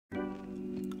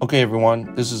Okay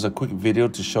everyone, this is a quick video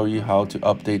to show you how to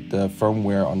update the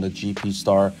firmware on the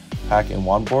gpstar pack and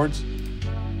wand boards.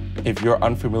 If you're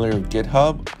unfamiliar with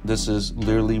GitHub, this is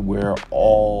literally where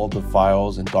all the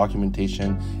files and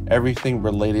documentation, everything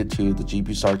related to the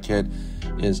gpstar kit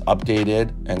is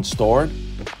updated and stored.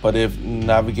 But if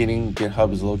navigating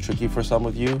GitHub is a little tricky for some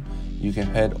of you, you can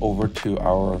head over to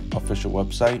our official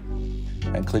website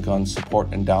and click on support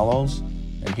and downloads.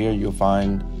 And here you'll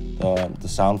find the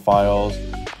sound files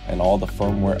and all the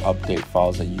firmware update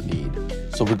files that you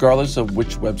need. So regardless of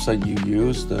which website you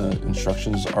use, the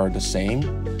instructions are the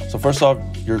same. So first off,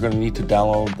 you're going to need to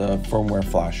download the firmware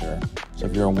flasher. So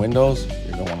if you're on Windows,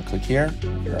 you're going to want to click here.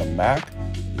 If you're on Mac,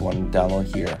 you want to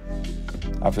download here.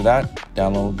 After that,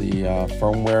 download the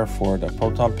firmware for the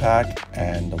Proton Pack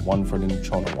and the one for the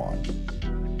Neutrona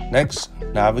Wand. Next,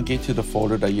 navigate to the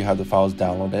folder that you have the files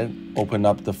downloaded. Open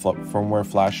up the firmware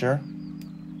flasher.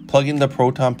 Plug in the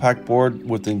Proton Pack board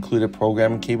with the included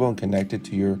programming cable and connect it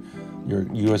to your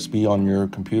USB on your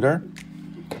computer.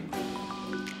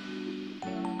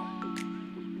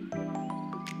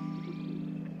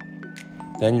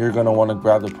 Then you're going to want to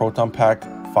grab the Proton Pack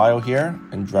file here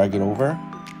and drag it over.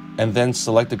 And then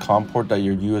select the COM port that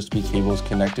your USB cable is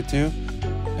connected to.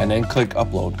 And then click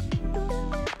Upload.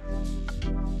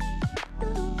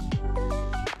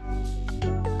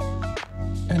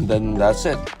 And then that's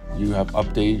it. You have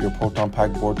updated your Proton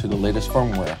Pack board to the latest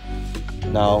firmware.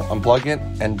 Now unplug it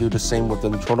and do the same with the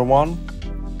Neutrona Wand.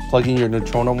 Plug in your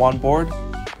Neutrona Wand board.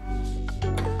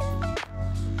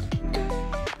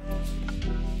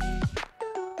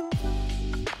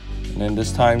 And then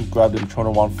this time grab the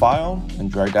Neutrona Wand file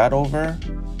and drag that over.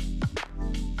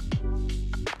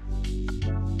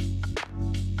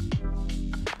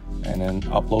 And then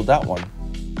upload that one.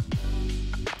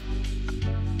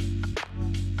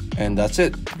 And that's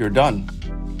it, you're done.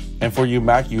 And for you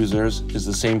Mac users, it's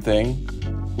the same thing.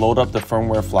 Load up the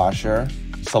firmware flasher,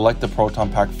 select the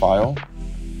Proton Pack file,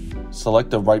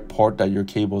 select the right port that your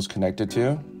cable is connected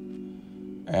to,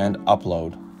 and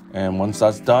upload. And once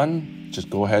that's done,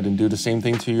 just go ahead and do the same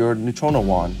thing to your Neutrona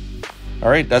Wand. All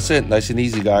right, that's it, nice and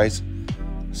easy guys.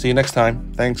 See you next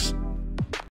time, thanks.